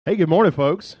Hey, good morning,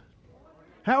 folks.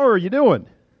 How are you doing?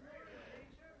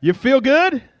 You feel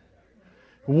good?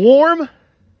 Warm?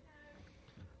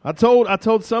 I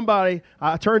told somebody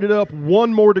I turned it up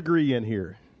one more degree in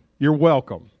here. You're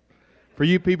welcome. For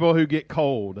you people who get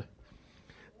cold.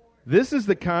 This is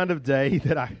the kind of day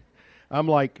that I'm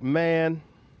like, man,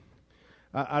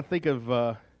 I think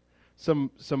of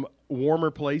some warmer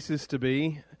places to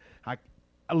be.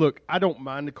 Look, I don't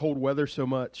mind the cold weather so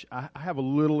much. I have a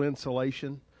little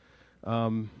insulation.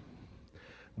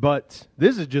 But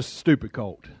this is just stupid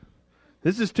cold.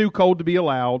 This is too cold to be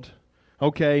allowed.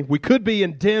 Okay, we could be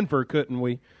in Denver, couldn't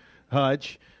we,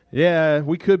 Hutch? Yeah,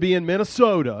 we could be in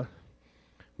Minnesota.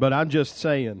 But I'm just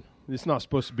saying, it's not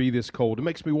supposed to be this cold. It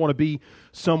makes me want to be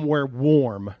somewhere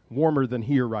warmer than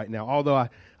here right now. Although I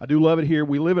do love it here.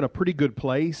 We live in a pretty good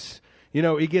place. You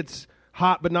know, it gets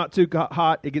hot but not too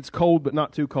hot. It gets cold but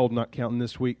not too cold, not counting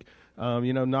this week. Not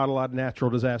a lot of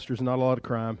natural disasters, not a lot of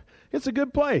crime. It's a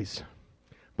good place.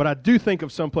 But I do think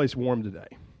of someplace warm today.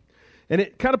 And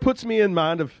it kind of puts me in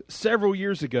mind of several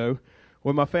years ago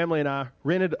when my family and I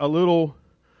rented a little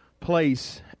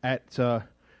place at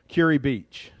Curie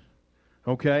Beach.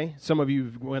 Okay? Some of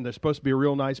you, when they're supposed to be a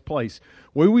real nice place.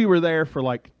 We were there for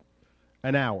like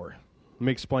an hour. Let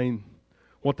me explain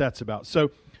what that's about.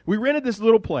 So we rented this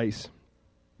little place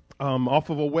off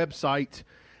of a website.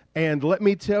 And let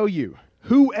me tell you,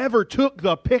 whoever took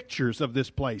the pictures of this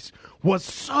place was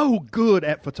so good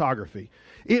at photography.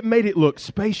 It made it look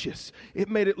spacious. It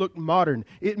made it look modern.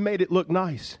 It made it look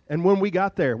nice. And when we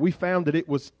got there, we found that it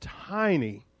was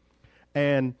tiny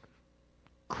and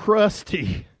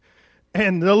crusty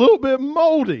and a little bit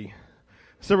moldy.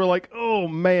 So we're like, oh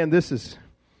man,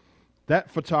 that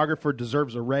photographer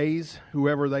deserves a raise,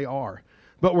 whoever they are.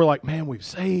 But we're like, man, we've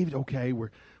saved. Okay, we're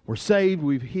saved.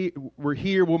 We're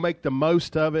here. We'll make the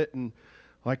most of it. And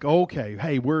like, okay,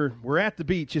 hey, we're at the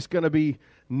beach. It's going to be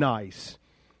nice.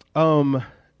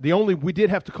 We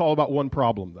did have to call about one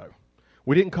problem, though.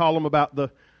 We didn't call them about the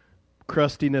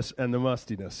crustiness and the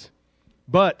mustiness.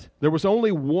 But there was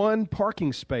only one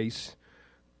parking space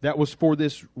that was for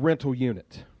this rental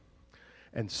unit.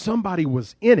 And somebody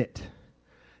was in it.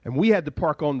 And we had to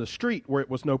park on the street where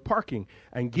it was no parking.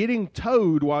 And getting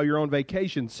towed while you're on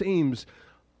vacation seems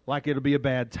like it'll be a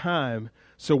bad time.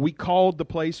 So we called the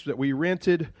place that we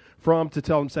rented from to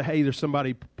tell them, say, hey, there's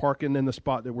somebody parking in the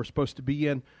spot that we're supposed to be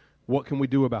in. What can we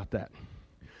do about that?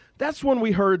 That's when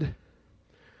we heard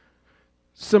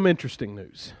some interesting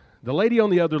news. The lady on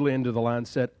the other end of the line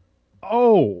said,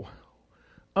 it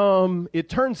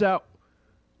turns out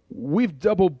we've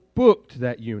double booked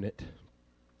that unit.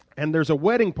 And there's a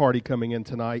wedding party coming in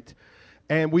tonight,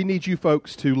 and we need you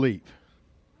folks to leave.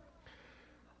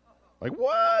 Like,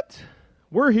 what?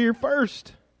 We're here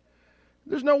first.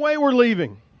 There's no way we're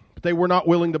leaving. But they were not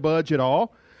willing to budge at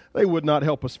all. They would not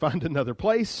help us find another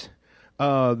place.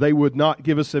 They would not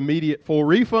give us immediate full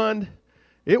refund.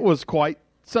 It was quite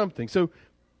something. So,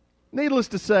 needless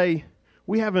to say,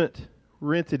 we haven't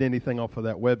rented anything off of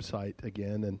that website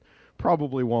again, and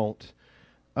probably won't.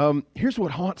 Here's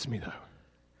what haunts me, though.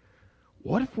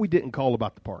 What if we didn't call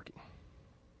about the parking?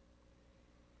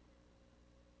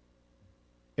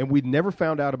 And we'd never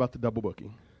found out about the double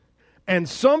booking. And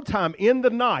sometime in the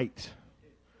night,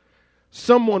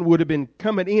 someone would have been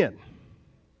coming in.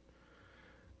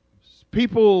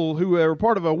 People who were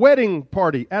part of a wedding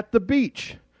party at the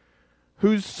beach,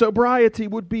 whose sobriety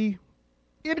would be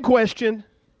in question.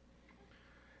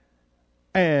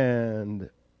 And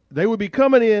they would be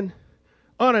coming in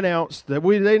unannounced. They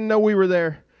didn't know we were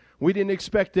there. We didn't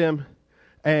expect them.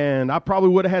 And I probably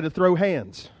would have had to throw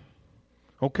hands.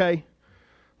 Okay?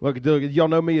 Look, y'all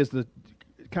know me as the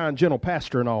kind, gentle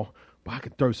pastor and all, but I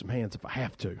could throw some hands if I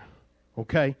have to.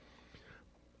 Okay?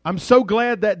 I'm so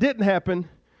glad that didn't happen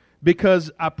because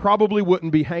I probably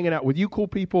wouldn't be hanging out with you cool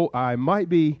people. I might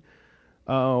be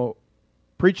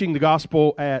preaching the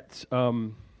gospel at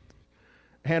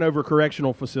Hanover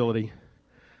Correctional Facility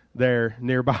there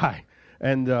nearby.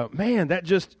 And man,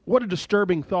 what a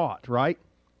disturbing thought, right?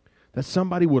 That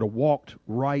somebody would have walked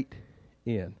right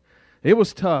in. It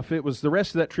was tough. The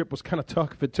rest of that trip was kind of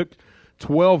tough. It took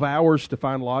 12 hours to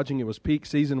find lodging. It was peak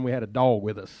season. We had a dog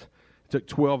with us. It took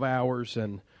 12 hours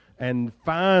and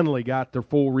finally got their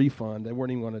full refund. They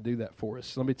weren't even going to do that for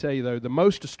us. Let me tell you, though, the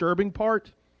most disturbing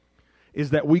part is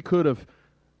that we could have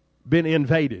been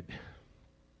invaded.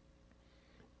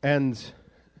 And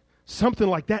something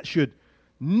like that should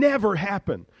never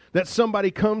happen. That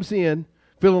somebody comes in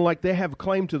feeling like they have a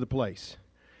claim to the place.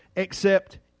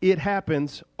 Except it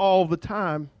happens all the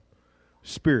time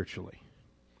spiritually.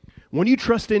 When you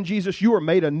trust in Jesus, you are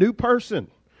made a new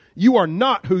person. You are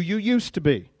not who you used to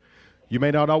be. You may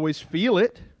not always feel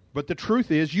it, but the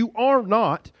truth is you are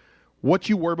not what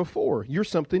you were before. You're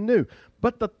something new.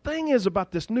 But the thing is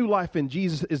about this new life in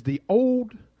Jesus is the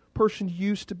old person you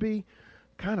used to be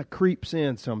kind of creeps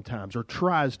in sometimes, or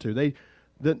tries to.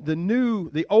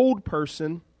 The old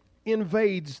person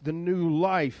invades the new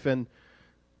life, and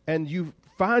you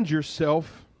find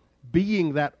yourself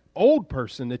being that old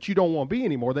person that you don't want to be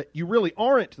anymore, that you really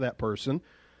aren't that person,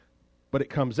 but it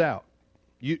comes out.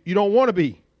 You don't want to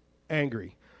be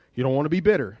angry. You don't want to be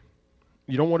bitter.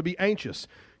 You don't want to be anxious.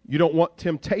 You don't want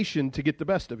temptation to get the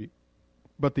best of you.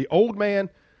 But the old man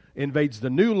invades the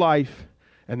new life,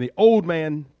 and the old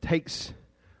man takes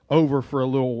over for a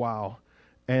little while,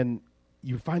 and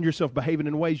you find yourself behaving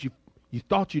in ways you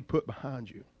thought you'd put behind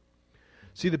you.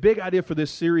 See, the big idea for this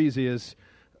series is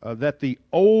that the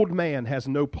old man has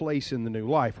no place in the new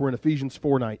life. We're in Ephesians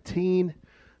 4:19.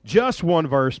 Just one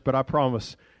verse, but I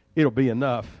promise it'll be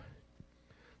enough.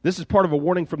 This is part of a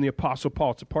warning from the Apostle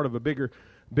Paul. It's a part of a bigger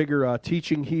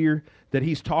teaching here that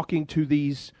he's talking to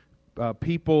these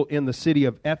people in the city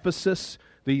of Ephesus,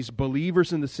 these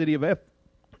believers in the city of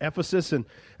Ephesus, and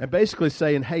basically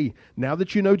saying, hey, now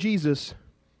that you know Jesus,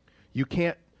 you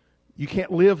can't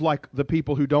live like the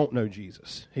people who don't know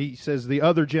Jesus. He says the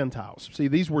other Gentiles. See,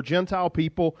 these were Gentile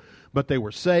people, but they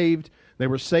were saved. They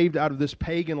were saved out of this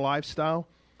pagan lifestyle,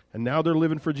 and now they're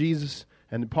living for Jesus.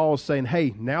 And Paul is saying,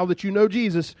 hey, now that you know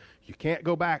Jesus, you can't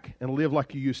go back and live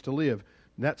like you used to live.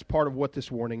 And that's part of what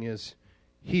this warning is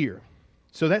here.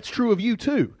 So that's true of you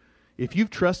too. If you've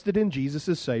trusted in Jesus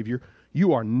as Savior,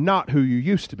 you are not who you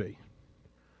used to be.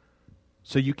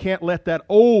 So you can't let that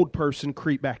old person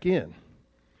creep back in.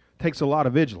 It takes a lot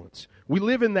of vigilance. We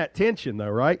live in that tension though,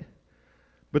 right?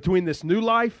 Between this new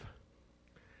life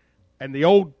and the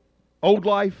old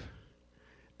life.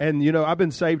 And, I've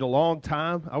been saved a long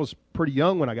time. I was pretty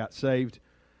young when I got saved.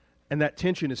 And that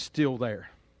tension is still there.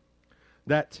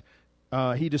 That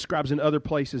he describes in other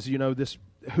places, this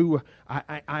who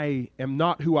I am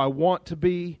not who I want to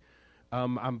be.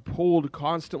 I'm pulled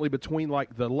constantly between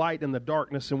like the light and the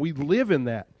darkness. And we live in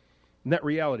that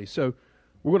reality. So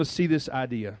we're going to see this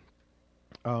idea.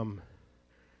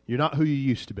 You're not who you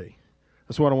used to be.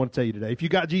 That's what I want to tell you today. If you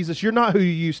got Jesus, you're not who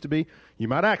you used to be. You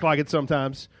might act like it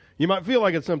sometimes. You might feel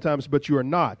like it sometimes, but you are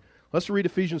not. Let's read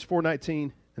Ephesians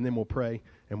 4:19, and then we'll pray,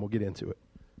 and we'll get into it.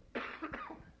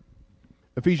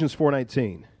 Ephesians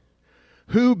 4:19.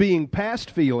 Who, being past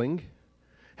feeling,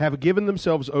 have given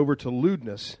themselves over to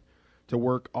lewdness, to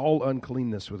work all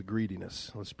uncleanness with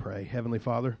greediness. Let's pray. Heavenly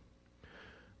Father,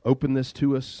 open this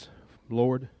to us,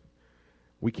 Lord.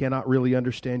 We cannot really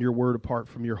understand your word apart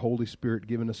from your Holy Spirit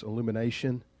giving us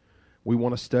illumination. We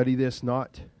want to study this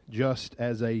not just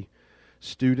as a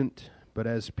student, but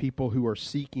as people who are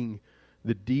seeking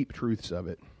the deep truths of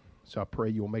it. So I pray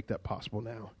you will make that possible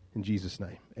now. In Jesus'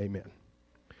 name, amen.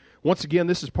 Once again,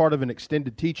 this is part of an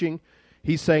extended teaching.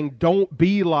 He's saying, don't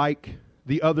be like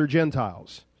the other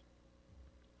Gentiles.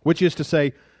 Which is to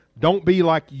say, don't be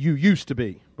like you used to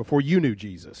be before you knew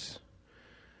Jesus.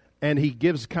 And he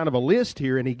gives kind of a list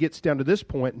here, and he gets down to this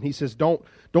point, and he says, don't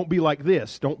be like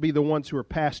this. Don't be the ones who are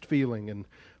past feeling and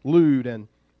lewd and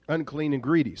unclean and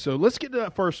greedy. So let's get to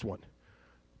that first one.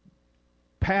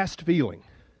 Past feeling.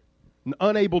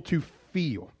 Unable to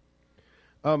feel.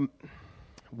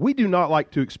 We do not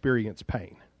like to experience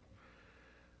pain.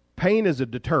 Pain is a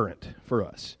deterrent for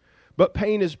us. But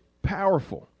pain is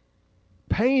powerful.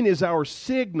 Pain is our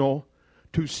signal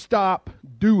to stop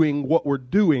doing what we're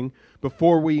doing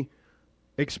before we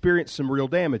experience some real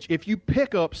damage. If you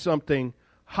pick up something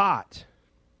hot,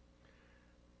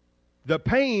 the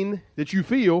pain that you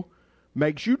feel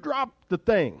makes you drop the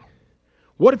thing.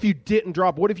 What if you didn't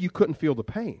drop? What if you couldn't feel the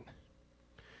pain?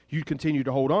 You'd continue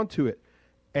to hold on to it,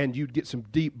 and you'd get some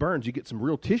deep burns. You get some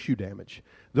real tissue damage.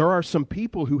 There are some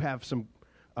people who have some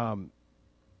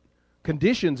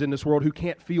conditions in this world who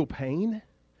can't feel pain,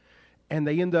 and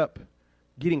they end up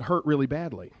getting hurt really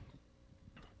badly.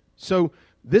 So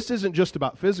this isn't just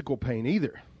about physical pain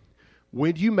either.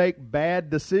 When you make bad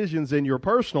decisions in your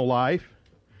personal life,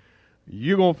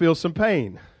 you're going to feel some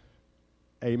pain.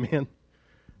 Amen.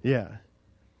 Yeah.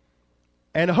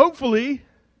 And hopefully,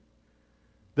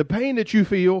 the pain that you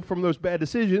feel from those bad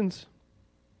decisions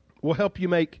will help you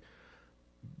make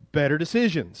better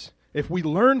decisions. If we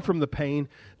learn from the pain,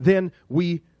 then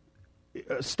we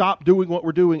stop doing what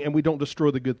we're doing and we don't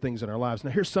destroy the good things in our lives.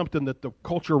 Now, here's something that the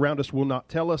culture around us will not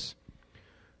tell us.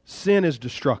 Sin is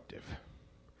destructive.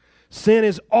 Sin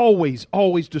is always,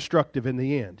 always destructive in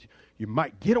the end. You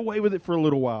might get away with it for a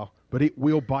little while, but it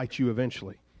will bite you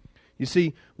eventually. You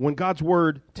see, when God's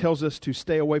Word tells us to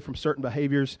stay away from certain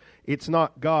behaviors, it's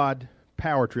not God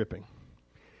power tripping.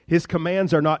 His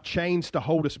commands are not chains to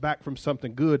hold us back from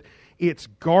something good. It's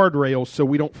guardrails so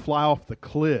we don't fly off the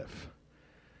cliff.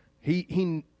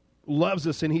 He loves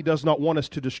us and He does not want us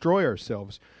to destroy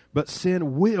ourselves. But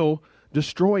sin will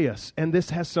destroy us. And this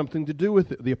has something to do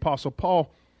with it. The Apostle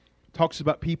Paul talks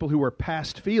about people who are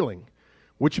past feeling,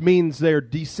 which means they're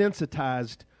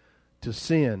desensitized to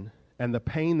sin and the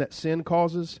pain that sin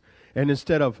causes. And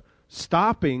instead of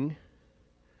stopping,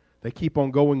 they keep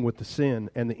on going with the sin.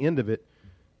 And the end of it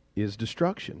is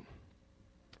destruction.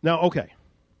 Now, okay,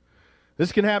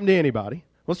 this can happen to anybody.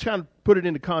 Let's try to put it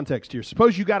into context here.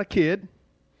 Suppose you got a kid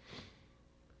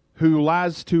who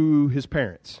lies to his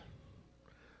parents.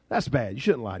 That's bad. You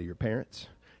shouldn't lie to your parents.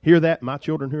 Hear that, my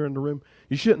children here in the room?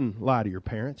 You shouldn't lie to your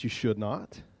parents. You should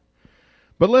not.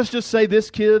 But let's just say this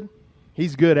kid,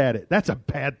 he's good at it. That's a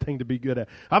bad thing to be good at.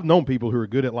 I've known people who are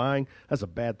good at lying. That's a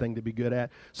bad thing to be good at.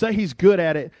 Say he's good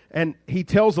at it, and he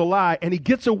tells a lie, and he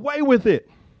gets away with it.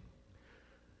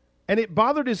 And it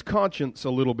bothered his conscience a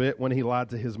little bit when he lied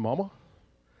to his mama.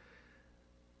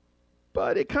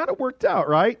 But it kind of worked out,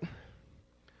 right?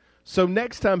 So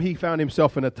next time he found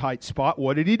himself in a tight spot,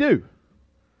 what did he do?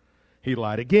 He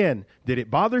lied again. Did it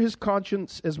bother his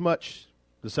conscience as much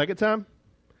the second time?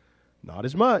 Not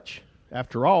as much.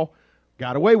 After all,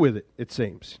 got away with it, it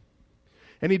seems.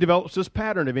 And he develops this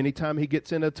pattern of any time he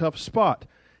gets in a tough spot,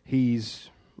 he's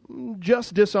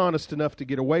just dishonest enough to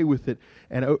get away with it.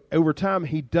 And over time,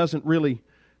 he doesn't really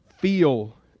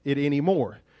feel it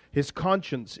anymore. His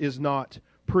conscience is not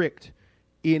pricked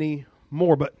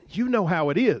anymore. But you know how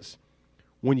it is.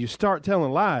 When you start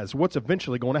telling lies, what's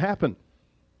eventually going to happen?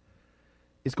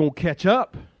 It's going to catch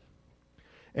up.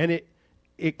 And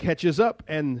it catches up.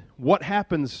 And what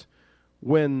happens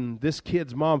when this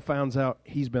kid's mom finds out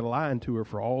he's been lying to her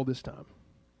for all this time?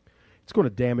 It's going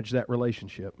to damage that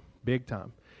relationship big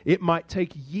time. It might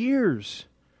take years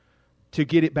to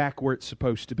get it back where it's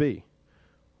supposed to be.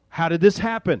 How did this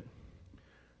happen?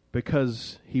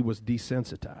 Because he was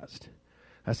desensitized.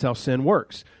 That's how sin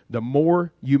works. The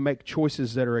more you make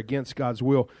choices that are against God's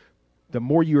will, the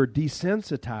more you are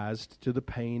desensitized to the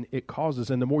pain it causes,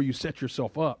 and the more you set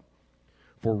yourself up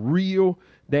for real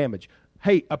damage.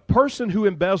 Hey, a person who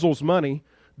embezzles money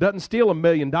doesn't steal $1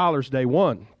 million day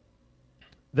one.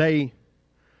 They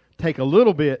take a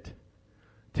little bit,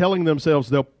 telling themselves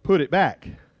they'll put it back.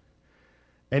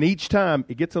 And each time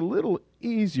it gets a little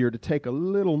easier to take a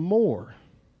little more.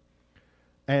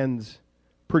 And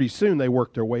pretty soon they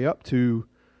work their way up to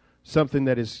something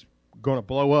that is going to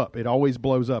blow up. It always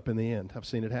blows up in the end. I've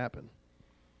seen it happen.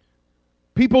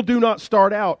 People do not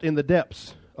start out in the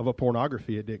depths of a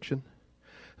pornography addiction.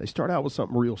 They start out with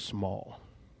something real small.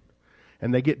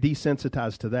 And they get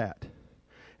desensitized to that.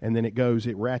 And then it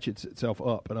ratchets itself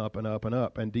up and up and up and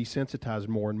up and desensitized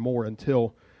more and more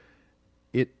until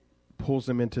it pulls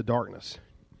them into darkness.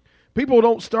 People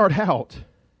don't start out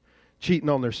cheating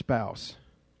on their spouse.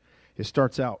 It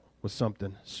starts out with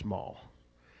something small.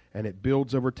 And it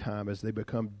builds over time as they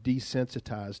become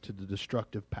desensitized to the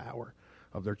destructive power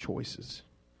of their choices.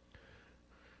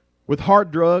 With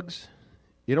hard drugs,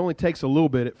 it only takes a little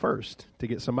bit at first to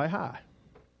get somebody high.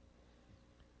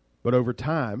 But over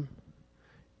time,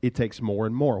 it takes more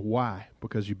and more. Why?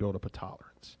 Because you build up a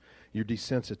tolerance. You're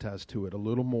desensitized to it a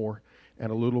little more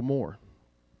and a little more.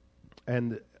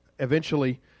 And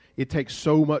eventually, it takes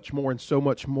so much more and so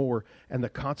much more, and the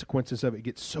consequences of it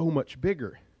get so much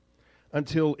bigger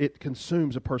until it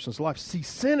consumes a person's life. See,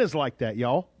 sin is like that,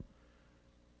 y'all.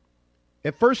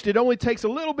 At first, it only takes a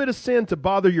little bit of sin to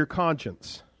bother your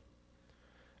conscience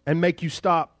and make you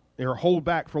stop or hold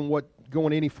back from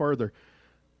going any further.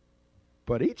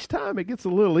 But each time it gets a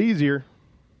little easier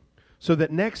so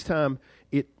that next time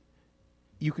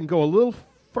you can go a little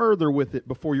further with it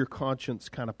before your conscience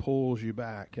kind of pulls you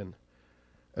back. And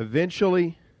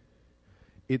eventually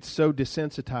it's so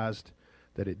desensitized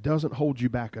that it doesn't hold you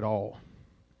back at all.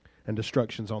 And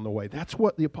destruction's on the way. That's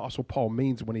what the Apostle Paul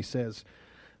means when he says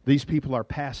these people are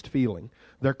past feeling.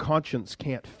 Their conscience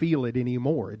can't feel it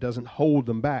anymore. It doesn't hold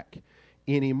them back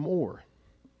anymore.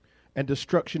 And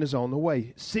destruction is on the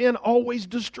way. Sin always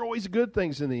destroys good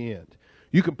things in the end.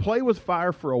 You can play with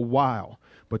fire for a while,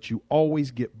 but you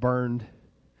always get burned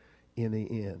in the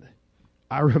end.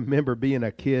 I remember being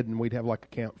a kid and we'd have like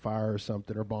a campfire or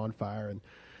something or bonfire,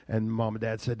 and Mom and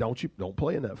Dad said, don't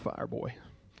play in that fire, boy.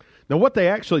 Now what they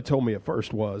actually told me at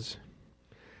first was,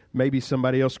 maybe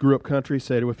somebody else grew up country,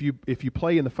 said, well, if you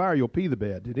play in the fire, you'll pee the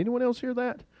bed. Did anyone else hear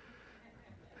that?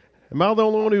 Am I the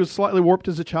only one who was slightly warped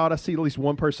as a child? I see at least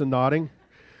one person nodding.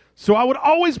 So I would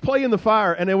always play in the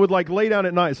fire, and it would like lay down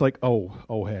at night. It's like,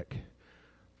 oh heck.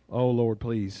 Oh, Lord,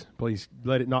 please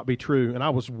let it not be true. And I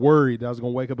was worried that I was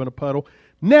going to wake up in a puddle.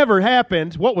 Never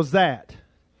happened. What was that?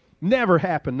 Never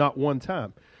happened, not one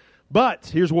time. But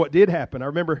here's what did happen. I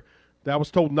remember that I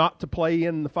was told not to play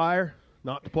in the fire,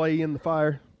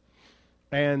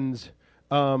 And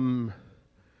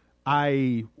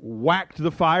I whacked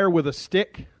the fire with a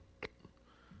stick,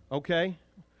 okay?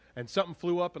 And something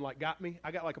flew up and got me.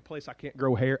 I got a place I can't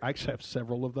grow hair. I actually have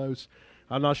several of those.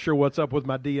 I'm not sure what's up with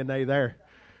my DNA there.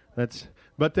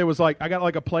 But there was I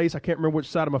got a place, I can't remember which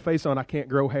side of my face on, I can't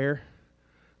grow hair.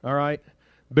 All right?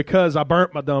 Because I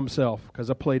burnt my dumb self because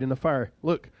I played in the fire.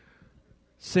 Look,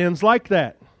 sin's like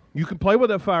that. You can play with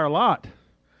that fire a lot,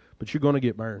 but you're going to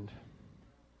get burned.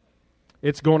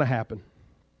 It's going to happen.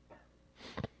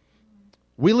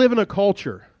 We live in a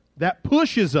culture that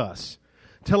pushes us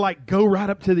to go right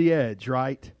up to the edge,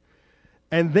 right?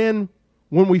 And then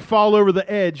when we fall over the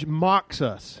edge, mocks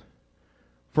us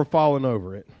for falling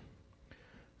over it.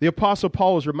 The Apostle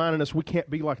Paul is reminding us we can't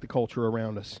be like the culture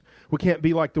around us. We can't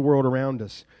be like the world around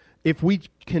us. If we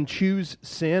can choose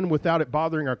sin without it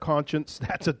bothering our conscience,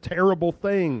 that's a terrible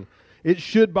thing. It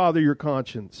should bother your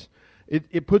conscience.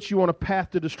 It puts you on a path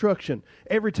to destruction.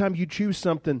 Every time you choose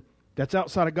something that's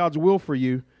outside of God's will for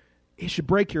you, it should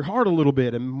break your heart a little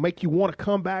bit and make you want to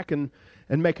come back and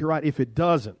make it right. If it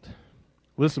doesn't,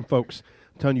 listen, folks,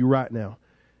 I'm telling you right now,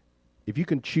 if you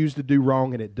can choose to do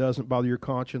wrong and it doesn't bother your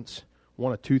conscience,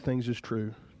 one of two things is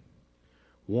true.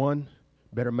 One,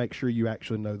 better make sure you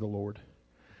actually know the Lord.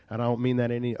 And I don't mean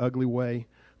that in any ugly way,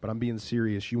 but I'm being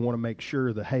serious. You want to make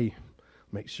sure that, hey,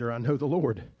 make sure I know the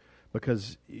Lord,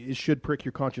 because it should prick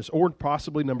your conscience. Or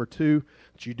possibly number two,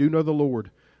 that you do know the Lord,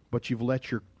 but you've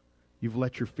let your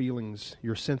feelings,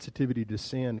 your sensitivity to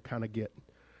sin kind of get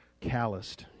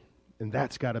calloused. And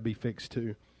that's got to be fixed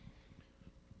too.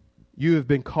 You have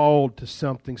been called to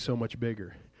something so much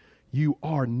bigger. You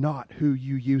are not who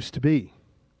you used to be.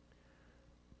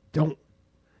 Don't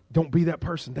be that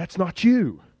person. That's not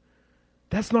you.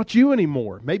 That's not you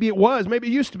anymore. Maybe it was. Maybe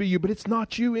it used to be you, but it's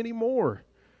not you anymore.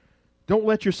 Don't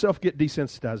let yourself get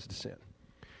desensitized to sin.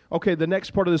 Okay, the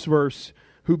next part of this verse,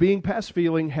 who being past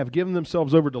feeling have given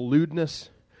themselves over to lewdness.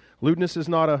 Lewdness is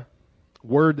not a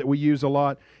word that we use a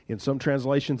lot. In some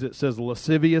translations it says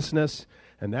lasciviousness,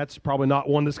 and that's probably not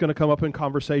one that's going to come up in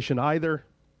conversation either.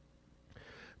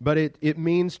 But it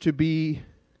means to be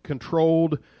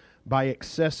controlled by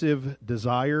excessive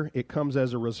desire. It comes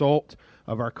as a result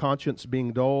of our conscience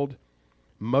being dulled.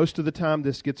 Most of the time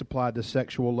this gets applied to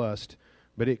sexual lust,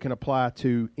 but it can apply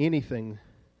to anything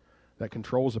that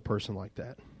controls a person like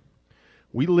that.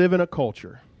 We live in a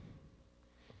culture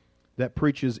that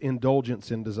preaches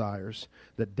indulgence in desires,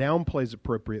 that downplays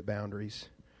appropriate boundaries,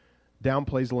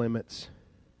 downplays limits.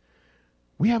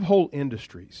 We have whole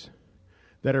industries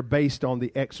that are based on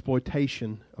the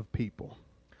exploitation of people,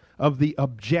 of the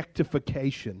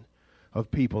objectification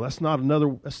of people. That's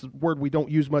a word we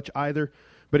don't use much either,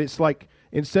 but it's like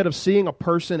instead of seeing a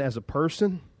person as a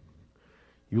person,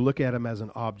 you look at them as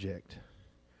an object.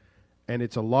 And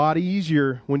it's a lot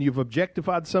easier, when you've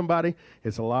objectified somebody,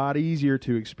 it's a lot easier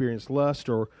to experience lust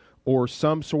or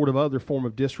some sort of other form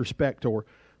of disrespect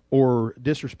or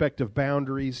disrespect of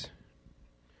boundaries.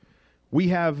 We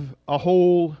have a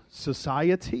whole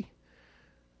society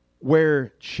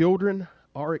where children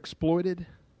are exploited,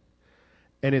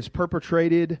 and it's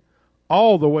perpetrated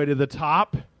all the way to the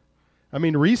top. I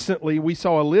mean, recently we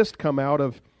saw a list come out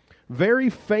of very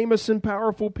famous and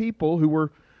powerful people who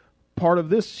were part of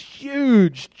this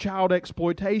huge child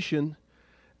exploitation,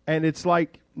 and it's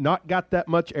not got that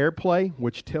much airplay,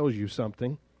 which tells you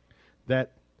something,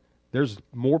 that there's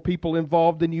more people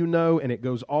involved than you know, and it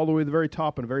goes all the way to the very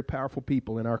top, and very powerful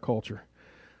people in our culture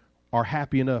are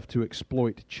happy enough to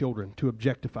exploit children, to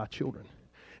objectify children.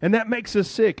 And that makes us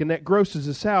sick, and that grosses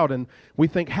us out, and we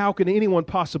think, how can anyone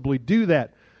possibly do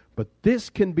that? But this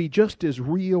can be just as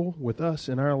real with us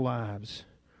in our lives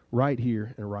right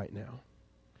here and right now.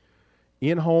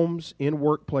 In homes, in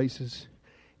workplaces,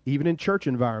 even in church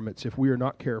environments, if we are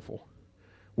not careful,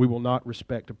 we will not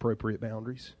respect appropriate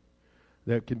boundaries.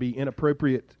 There can be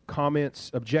inappropriate comments,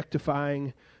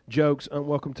 objectifying jokes,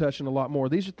 unwelcome touch, and a lot more.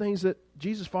 These are things that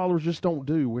Jesus followers just don't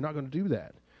do. We're not going to do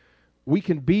that. We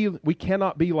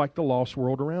cannot be like the lost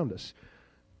world around us.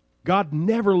 God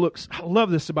never looks, I love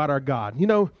this about our God. You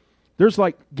know, there's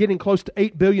getting close to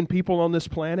 8 billion people on this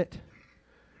planet,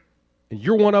 and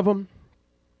you're one of them,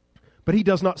 but He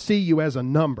does not see you as a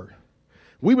number.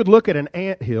 We would look at an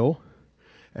anthill,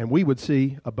 and we would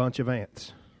see a bunch of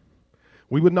ants.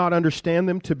 We would not understand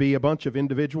them to be a bunch of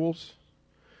individuals.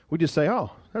 We just say,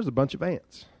 oh, there's a bunch of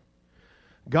ants.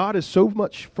 God is so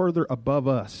much further above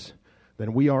us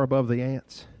than we are above the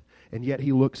ants. And yet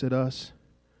He looks at us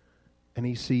and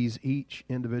He sees each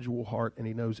individual heart and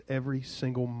He knows every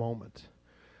single moment.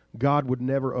 God would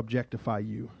never objectify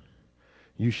you.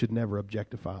 You should never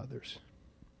objectify others.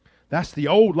 That's the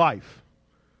old life.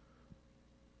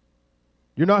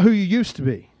 You're not who you used to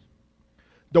be.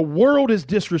 The world is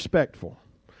disrespectful.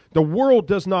 The world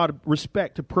does not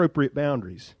respect appropriate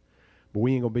boundaries. But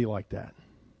we ain't going to be like that.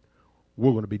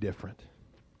 We're going to be different.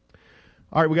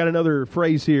 All right, we got another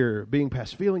phrase here. Being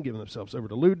past feeling, giving themselves over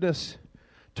to lewdness.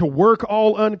 To work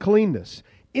all uncleanness.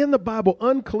 In the Bible,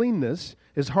 uncleanness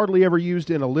is hardly ever used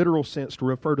in a literal sense to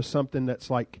refer to something that's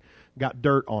like got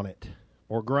dirt on it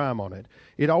or grime on it.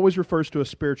 It always refers to a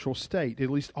spiritual state, at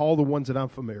least all the ones that I'm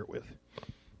familiar with.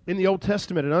 In the Old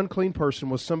Testament, an unclean person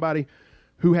was somebody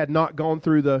who had not gone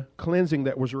through the cleansing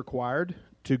that was required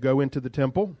to go into the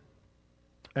temple.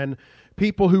 And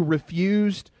people who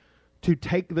refused to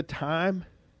take the time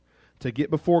to get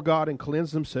before God and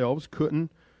cleanse themselves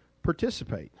couldn't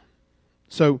participate.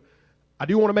 So, I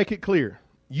do want to make it clear.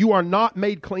 You are not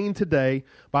made clean today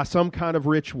by some kind of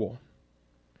ritual.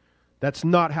 That's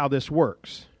not how this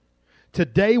works.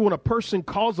 Today, when a person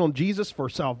calls on Jesus for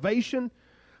salvation,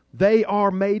 they are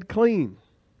made clean.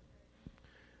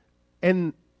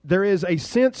 And there is a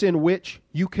sense in which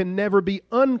you can never be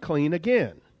unclean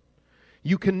again.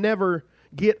 You can never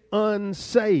get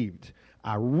unsaved.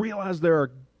 I realize there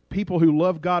are people who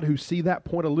love God who see that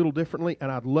point a little differently,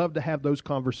 and I'd love to have those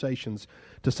conversations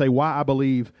to say why I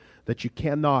believe that you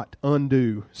cannot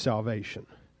undo salvation.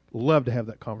 Love to have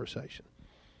that conversation.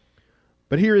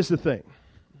 But here is the thing.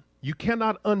 You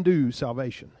cannot undo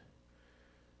salvation.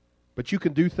 But you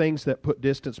can do things that put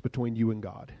distance between you and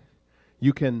God.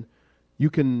 You can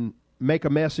make a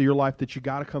mess of your life that you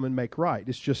got to come and make right.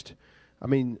 It's just,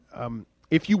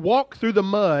 if you walk through the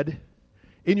mud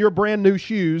in your brand new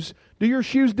shoes, do your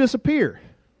shoes disappear?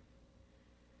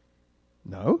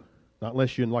 No, not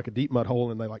unless you're in like a deep mud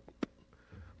hole and they like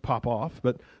pop off.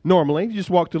 But normally, you just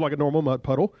walk through like a normal mud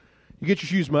puddle. You get your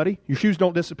shoes muddy, your shoes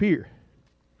don't disappear.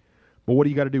 But what do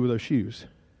you got to do with those shoes?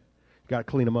 You got to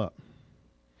clean them up.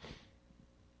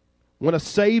 When a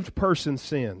saved person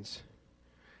sins,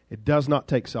 it does not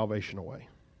take salvation away.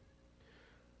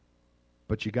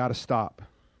 But you got to stop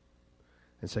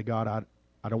and say, God,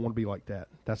 I don't want to be like that.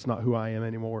 That's not who I am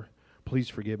anymore. Please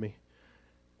forgive me.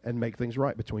 And make things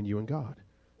right between you and God.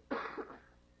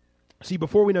 See,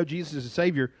 before we know Jesus as a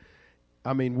Savior,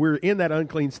 we're in that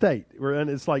unclean state.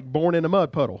 It's like born in a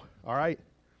mud puddle, all right?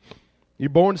 You're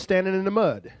born standing in the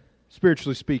mud,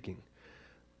 spiritually speaking.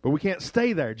 But we can't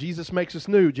stay there. Jesus makes us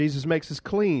new. Jesus makes us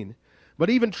clean. But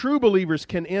even true believers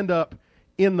can end up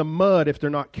in the mud if they're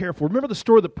not careful. Remember the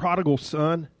story of the prodigal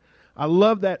son? I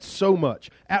love that so much.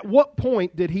 At what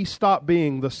point did he stop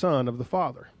being the son of the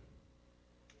father?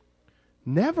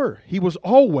 Never. He was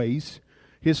always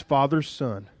his father's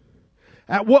son.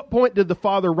 At what point did the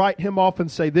father write him off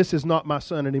and say, this is not my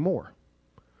son anymore?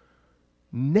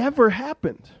 Never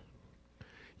happened.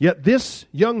 Yet this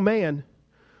young man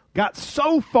got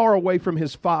so far away from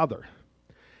his father.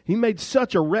 He made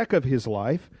such a wreck of his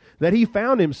life that he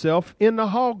found himself in the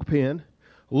hog pen,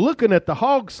 looking at the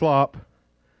hog slop,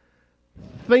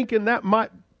 thinking that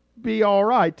might be all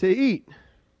right to eat.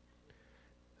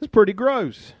 It's pretty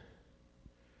gross.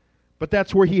 But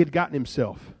that's where he had gotten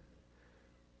himself.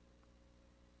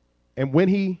 And when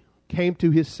he came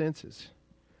to his senses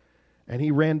and he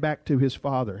ran back to his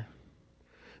father,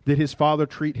 did his father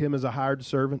treat him as a hired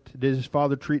servant? Did his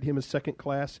father treat him as second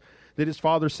class? Did his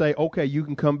father say, okay, you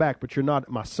can come back, but you're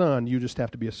not my son, you just have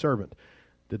to be a servant?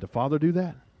 Did the father do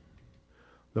that?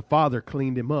 The father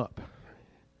cleaned him up.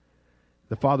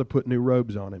 The father put new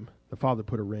robes on him. The father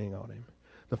put a ring on him.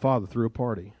 The father threw a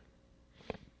party.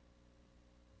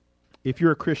 If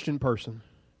you're a Christian person,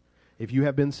 if you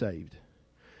have been saved,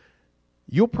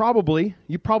 you probably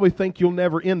think you'll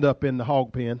never end up in the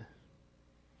hog pen.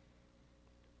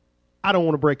 I don't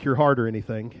want to break your heart or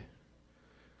anything,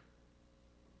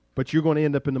 but you're going to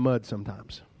end up in the mud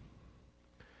sometimes.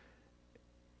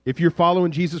 If you're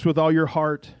following Jesus with all your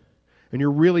heart, and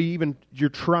you're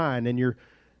trying, and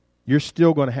you're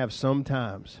still going to have some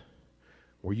times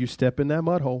where you step in that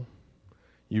mud hole.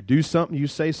 You do something, you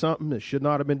say something that should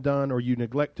not have been done, or you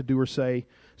neglect to do or say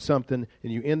something,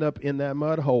 and you end up in that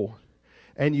mud hole.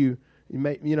 And you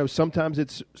may, sometimes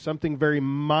it's something very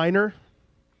minor.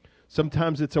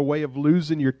 Sometimes it's a way of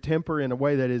losing your temper in a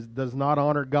way that does not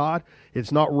honor God.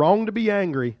 It's not wrong to be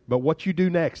angry, but what you do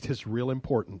next is real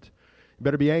important. You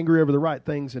better be angry over the right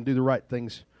things and do the right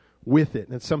things with it.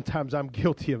 And sometimes I'm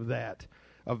guilty of that,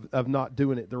 of not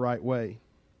doing it the right way.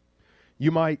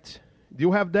 You'll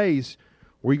have days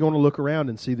where you're going to look around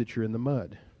and see that you're in the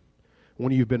mud.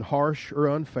 when you've been harsh or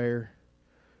unfair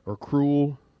or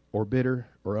cruel or bitter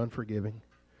or unforgiving,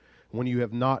 when you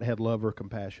have not had love or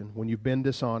compassion, when you've been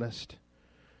dishonest,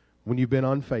 when you've been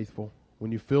unfaithful,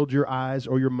 when you've filled your eyes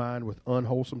or your mind with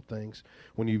unwholesome things,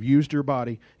 when you've used your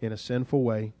body in a sinful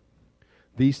way,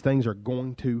 these things are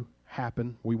going to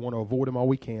happen. We want to avoid them all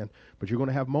we can, but you're going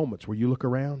to have moments where you look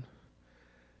around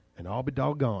and I'll be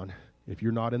doggone if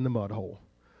you're not in the mud hole.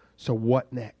 So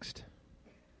what next?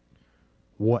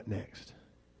 What next?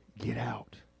 Get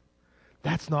out.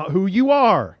 That's not who you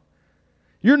are.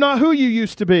 You're not who you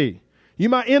used to be. You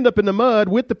might end up in the mud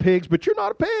with the pigs, but you're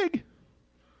not a pig.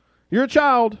 You're a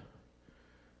child.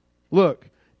 Look,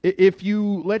 if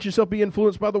you let yourself be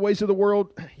influenced by the ways of the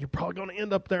world, you're probably going to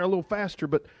end up there a little faster,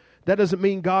 but that doesn't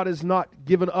mean God has not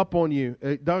given up on you.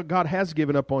 God has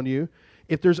given up on you.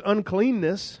 If there's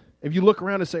uncleanness, if you look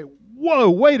around and say,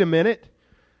 whoa, wait a minute,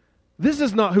 this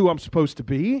is not who I'm supposed to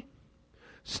be,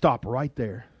 stop right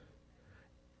there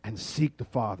and seek the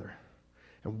Father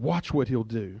and watch what He'll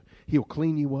do. He'll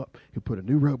clean you up. He'll put a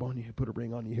new robe on you. He'll put a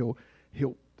ring on you.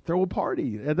 He'll throw a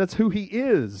party. That's who He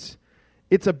is.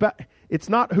 It's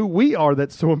not who we are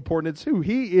that's so important. It's who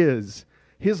He is.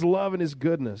 His love and His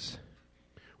goodness.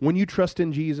 When you trust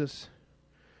in Jesus,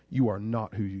 you are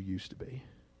not who you used to be.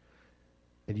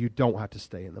 And you don't have to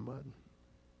stay in the mud.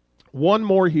 One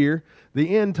more here.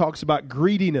 The end talks about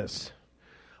greediness.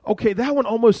 Okay, that one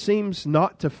almost seems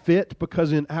not to fit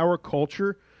because in our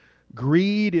culture,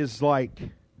 greed is like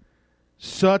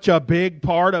such a big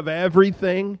part of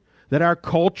everything that our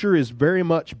culture is very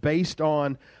much based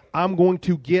on, I'm going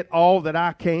to get all that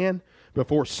I can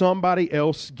before somebody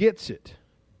else gets it.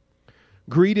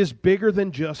 Greed is bigger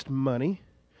than just money.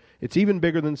 It's even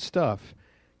bigger than stuff.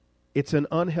 It's an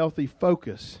unhealthy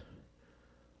focus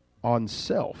on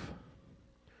self.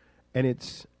 And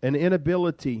it's an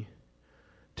inability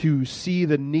to see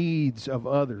the needs of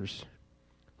others.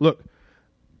 Look,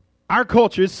 our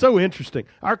culture is so interesting.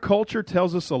 Our culture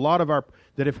tells us a lot of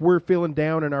that if we're feeling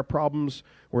down in our problems,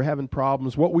 we're having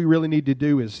problems, what we really need to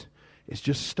do is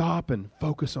just stop and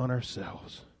focus on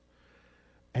ourselves.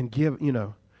 And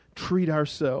treat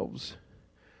ourselves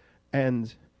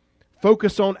and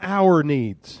focus on our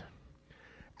needs.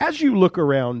 As you look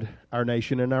around our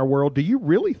nation and our world, do you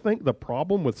really think the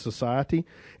problem with society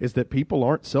is that people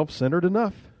aren't self-centered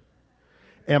enough?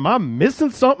 Am I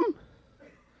missing something?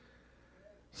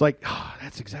 It's like,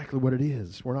 that's exactly what it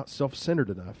is. We're not self-centered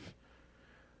enough.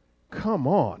 Come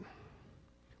on.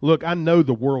 Look, I know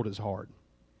the world is hard.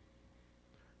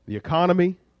 The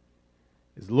economy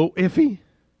is a little iffy.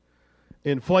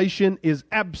 Inflation is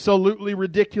absolutely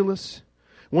ridiculous.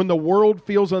 When the world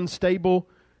feels unstable,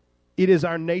 it is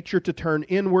our nature to turn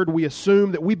inward. We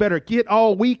assume that we better get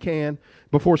all we can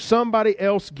before somebody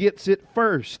else gets it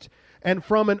first. And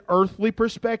from an earthly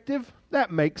perspective,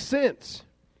 that makes sense.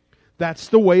 That's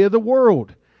the way of the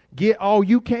world. Get all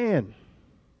you can.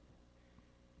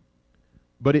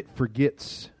 But it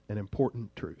forgets an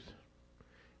important truth.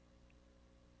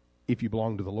 If you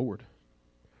belong to the Lord.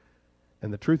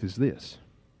 And the truth is this.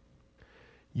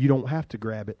 You don't have to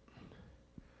grab it.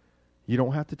 You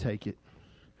don't have to take it.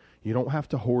 You don't have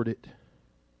to hoard it.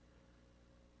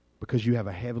 Because you have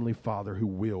a heavenly Father who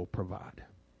will provide.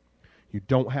 You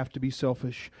don't have to be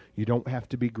selfish. You don't have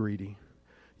to be greedy.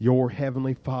 Your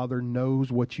heavenly Father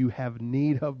knows what you have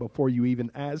need of before you even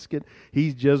ask it.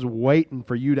 He's just waiting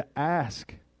for you to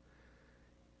ask.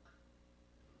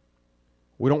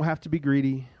 We don't have to be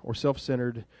greedy or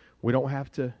self-centered. We don't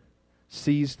have to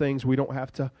seize things. We don't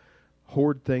have to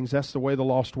hoard things. That's the way of the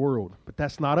lost world. But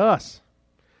that's not us.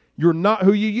 You're not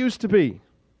who you used to be.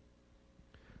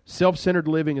 Self-centered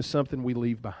living is something we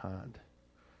leave behind.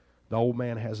 The old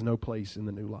man has no place in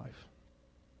the new life.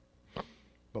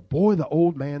 But boy, the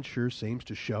old man sure seems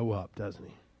to show up, doesn't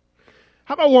he?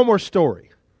 How about one more story?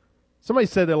 Somebody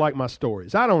said they like my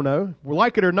stories. I don't know. Well,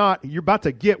 like it or not, you're about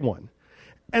to get one.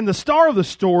 And the star of the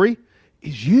story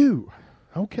is you.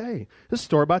 Okay, this is a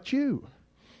story about you.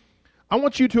 I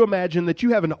want you to imagine that you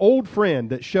have an old friend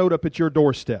that showed up at your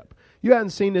doorstep. You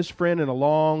hadn't seen this friend in a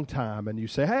long time, and you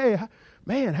say, hey,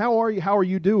 man, how are you? How are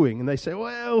you doing? And they say,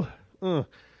 well,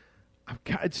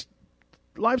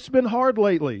 life's been hard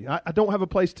lately. I don't have a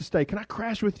place to stay. Can I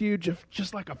crash with you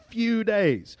just like a few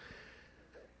days?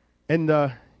 And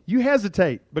you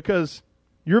hesitate because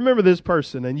you remember this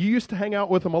person, and you used to hang out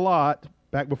with them a lot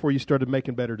back before you started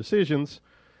making better decisions.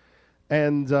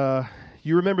 And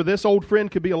you remember this old friend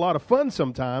could be a lot of fun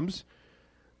sometimes,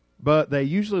 but they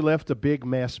usually left a big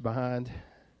mess behind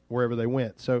wherever they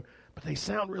went. But they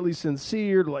sound really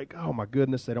sincere, like, oh my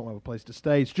goodness, they don't have a place to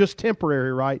stay. It's just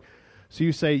temporary, right? So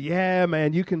you say, yeah,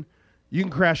 man, you can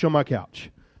crash on my couch.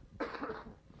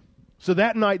 So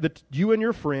that night, you and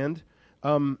your friend,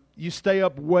 you stay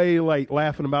up way late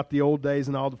laughing about the old days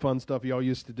and all the fun stuff y'all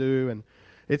used to do, and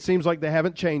it seems like they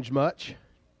haven't changed much.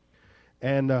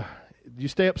 And you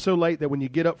stay up so late that when you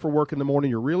get up for work in the morning,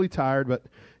 you're really tired, but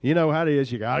you know how it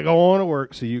is. You got to go on to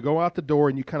work, so you go out the door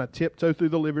and you kind of tiptoe through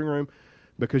the living room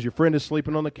because your friend is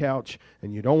sleeping on the couch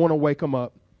and you don't want to wake them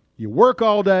up. You work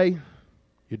all day,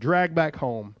 you drag back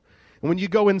home, and when you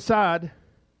go inside,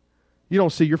 you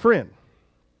don't see your friend.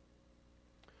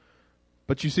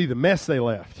 But you see the mess they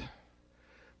left.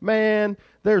 Man,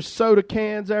 there's soda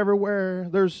cans everywhere.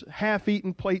 There's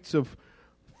half-eaten plates of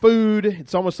food.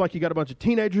 It's almost like you got a bunch of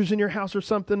teenagers in your house or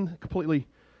something. Completely,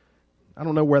 I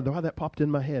don't know why that popped in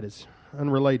my head. It's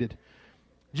unrelated.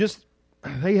 Just,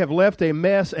 they have left a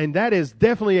mess, and that is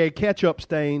definitely a ketchup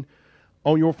stain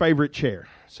on your favorite chair.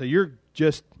 So you're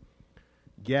just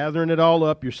gathering it all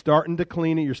up. You're starting to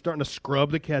clean it. You're starting to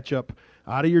scrub the ketchup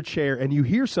out of your chair, and you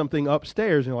hear something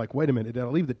upstairs, and you're like, wait a minute, did I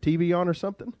leave the TV on or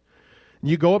something? And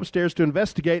you go upstairs to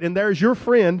investigate, and there's your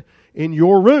friend in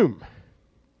your room.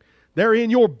 They're in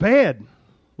your bed,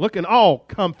 looking all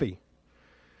comfy.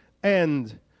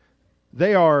 And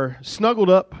they are snuggled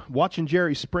up, watching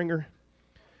Jerry Springer,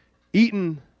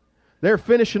 eating. They're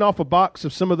finishing off a box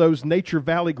of some of those Nature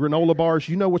Valley granola bars.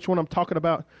 You know which one I'm talking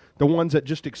about? The ones that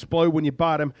just explode when you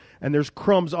bite them, and there's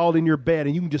crumbs all in your bed,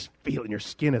 and you can just feel it, and your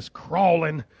skin is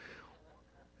crawling.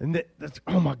 And that's,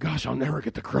 oh my gosh, I'll never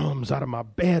get the crumbs out of my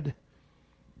bed.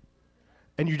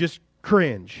 And you just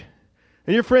cringe.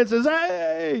 And your friend says,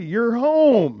 hey, you're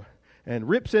home, and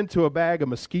rips into a bag of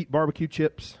Mesquite barbecue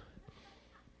chips.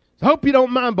 I hope you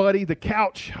don't mind, buddy. The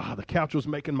couch was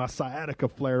making my sciatica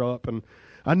flare up, and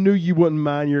I knew you wouldn't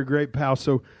mind. You're a great pal,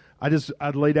 so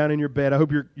I'd lay down in your bed. I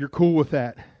hope you're cool with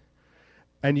that.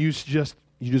 And you just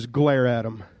glare at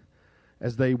them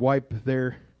as they wipe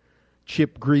their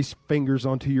chip grease fingers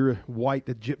onto your white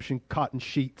Egyptian cotton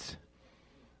sheets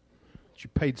that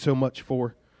you paid so much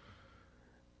for.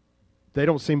 They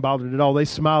don't seem bothered at all. They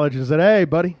smile at you and said, hey,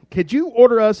 buddy, could you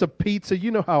order us a pizza? You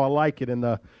know how I like it. And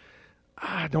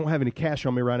I don't have any cash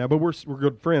on me right now, but we're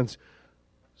good friends.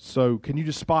 So can you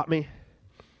just spot me?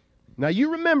 Now,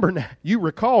 you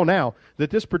recall now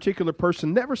that this particular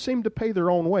person never seemed to pay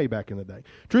their own way back in the day.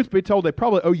 Truth be told, they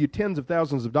probably owe you tens of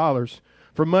thousands of dollars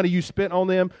for money you spent on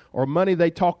them or money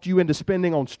they talked you into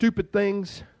spending on stupid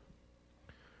things.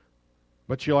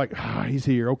 But you're like, he's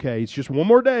here. Okay, it's just one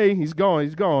more day. He's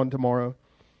gone tomorrow.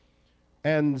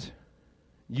 And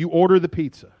you order the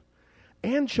pizza.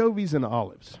 Anchovies and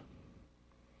olives.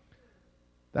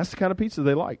 That's the kind of pizza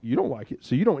they like. You don't like it,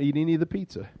 so you don't eat any of the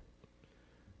pizza.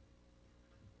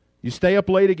 You stay up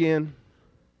late again,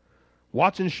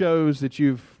 watching shows that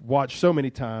you've watched so many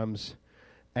times,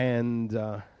 and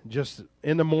just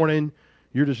in the morning,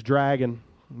 you're just dragging.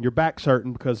 Your back's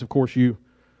hurting because, of course, you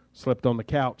slept on the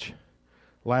couch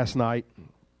last night.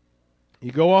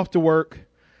 You go off to work,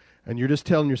 and you're just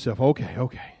telling yourself,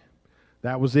 okay,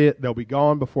 that was it. They'll be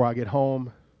gone before I get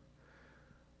home.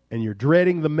 And you're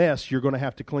dreading the mess you're going to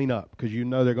have to clean up because you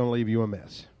know they're going to leave you a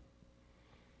mess.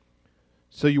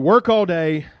 So you work all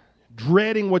day,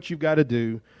 dreading what you've got to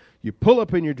do. You pull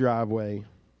up in your driveway.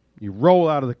 You roll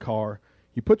out of the car.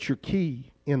 You put your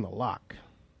key in the lock.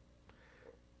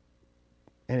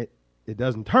 And it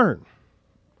doesn't turn.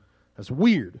 That's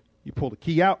weird. You pull the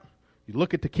key out. You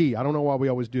look at the key. I don't know why we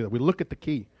always do that. We look at the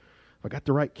key. I got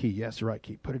the right key. Yes, the right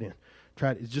key. Put it in.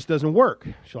 Try it. It just doesn't work.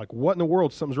 She's like, what in the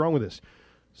world? Something's wrong with this.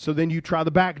 So then you try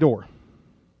the back door.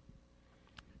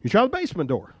 You try the basement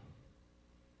door.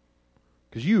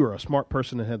 Because you are a smart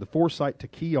person and had the foresight to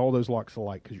key all those locks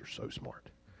alike because you're so smart.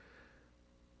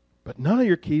 But none of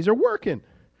your keys are working.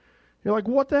 You're like,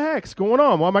 what the heck's going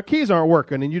on? Well, my keys aren't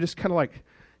working. And you just kind of like,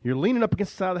 you're leaning up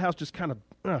against the side of the house, just kind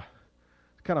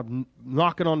of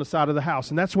knocking on the side of the house.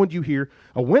 And that's when you hear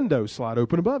a window slide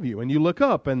open above you. And you look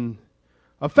up and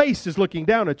a face is looking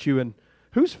down at you. And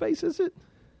whose face is it?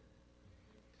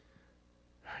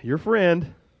 Your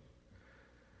friend.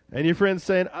 And your friend's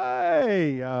saying,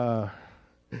 hey,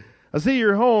 I see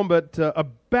you're home, but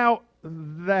about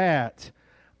that,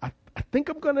 I think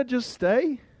I'm going to just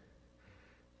stay.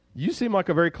 You seem like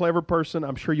a very clever person.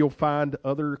 I'm sure you'll find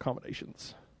other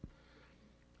accommodations.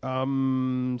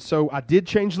 So I did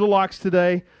change the locks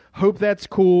today. Hope that's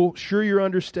cool. Sure you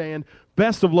understand.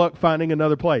 Best of luck finding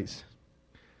another place.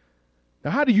 Now,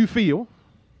 how do you feel?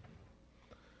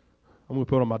 I'm going to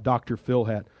put on my Dr. Phil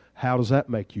hat. How does that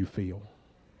make you feel?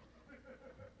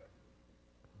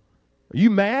 Are you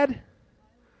mad?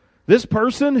 This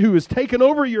person who has taken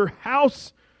over your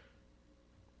house,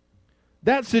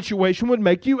 that situation would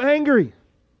make you angry.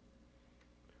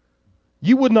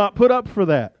 You would not put up with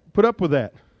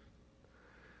that.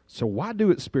 So why do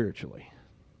it spiritually?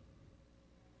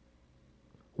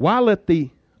 Why let the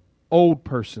old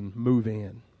person move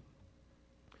in?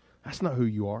 That's not who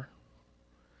you are.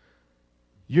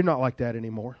 You're not like that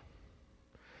anymore.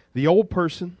 The old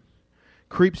person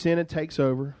creeps in and takes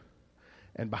over,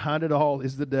 and behind it all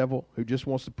is the devil who just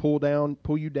wants to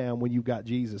pull you down when you've got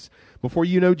Jesus. Before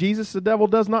you know Jesus, the devil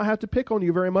does not have to pick on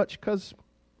you very much because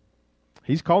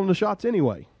he's calling the shots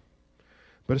anyway.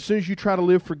 But as soon as you try to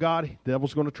live for God, the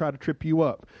devil's going to try to trip you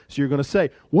up. So you're going to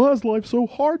say, why is life so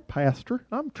hard, Pastor?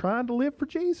 I'm trying to live for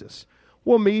Jesus.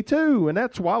 Well, me too, and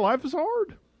that's why life is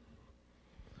hard.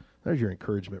 There's your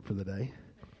encouragement for the day.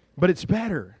 But it's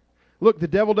better. Look, the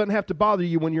devil doesn't have to bother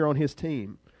you when you're on his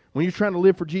team. When you're trying to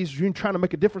live for Jesus, you're trying to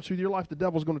make a difference with your life, the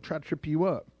devil's going to try to trip you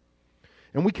up.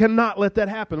 And we cannot let that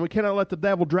happen. We cannot let the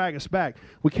devil drag us back.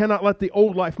 We cannot let the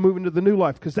old life move into the new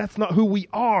life because that's not who we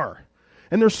are.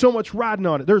 And there's so much riding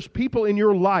on it. There's people in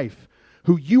your life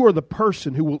who you are the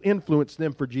person who will influence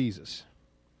them for Jesus.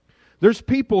 There's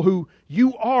people who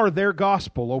you are their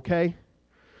gospel, okay?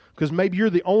 Because maybe you're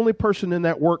the only person in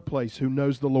that workplace who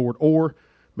knows the Lord, or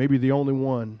maybe the only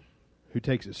one who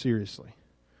takes it seriously.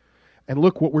 And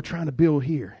look what we're trying to build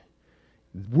here.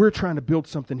 We're trying to build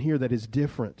something here that is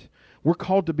different. We're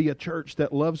called to be a church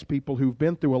that loves people who've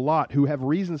been through a lot, who have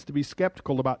reasons to be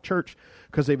skeptical about church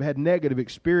because they've had negative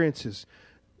experiences.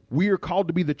 We are called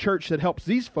to be the church that helps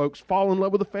these folks fall in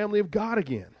love with the family of God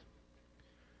again.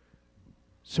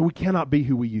 So we cannot be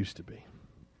who we used to be.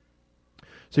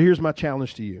 So here's my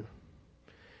challenge to you.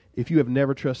 If you have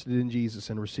never trusted in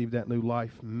Jesus and received that new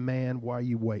life, man, why are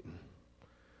you waiting?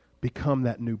 Become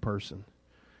that new person.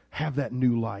 Have that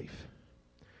new life.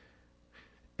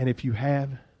 And if you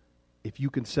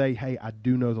can say, hey, I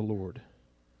do know the Lord,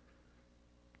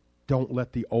 don't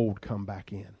let the old come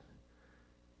back in.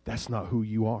 That's not who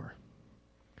you are.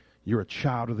 You're a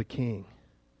child of the King.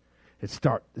 It's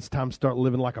time to start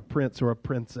living like a prince or a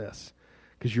princess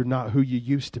because you're not who you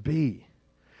used to be.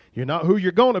 You're not who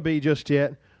you're going to be just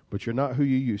yet, but you're not who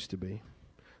you used to be.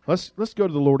 Let's go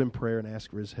to the Lord in prayer and ask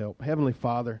for His help. Heavenly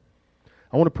Father,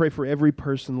 I want to pray for every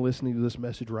person listening to this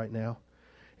message right now.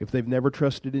 If they've never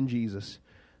trusted in Jesus,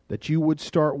 that you would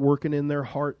start working in their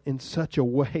heart in such a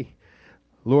way.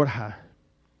 Lord,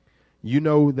 you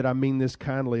know that I mean this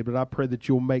kindly, but I pray that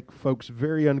you'll make folks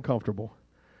very uncomfortable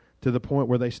to the point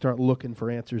where they start looking for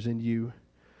answers in you.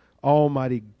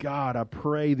 Almighty God, I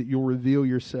pray that you'll reveal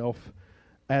yourself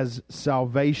as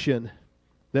salvation,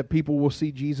 that people will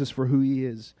see Jesus for who He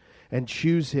is and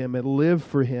choose Him and live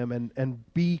for Him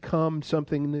and become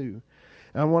something new.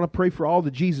 And I want to pray for all the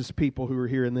Jesus people who are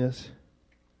hearing this,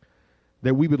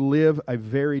 that we would live a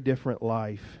very different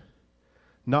life,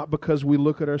 not because we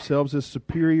look at ourselves as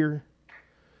superior,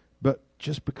 but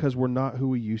just because we're not who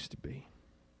we used to be.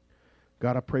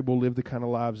 God, I pray we'll live the kind of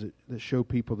lives that show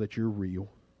people that you're real.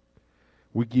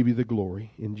 We give you the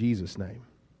glory in Jesus' name.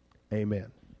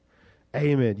 Amen.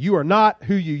 Amen. You are not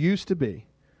who you used to be,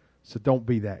 so don't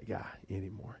be that guy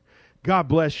anymore. God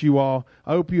bless you all.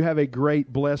 I hope you have a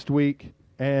great, blessed week,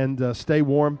 and stay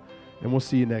warm, and we'll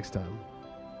see you next time.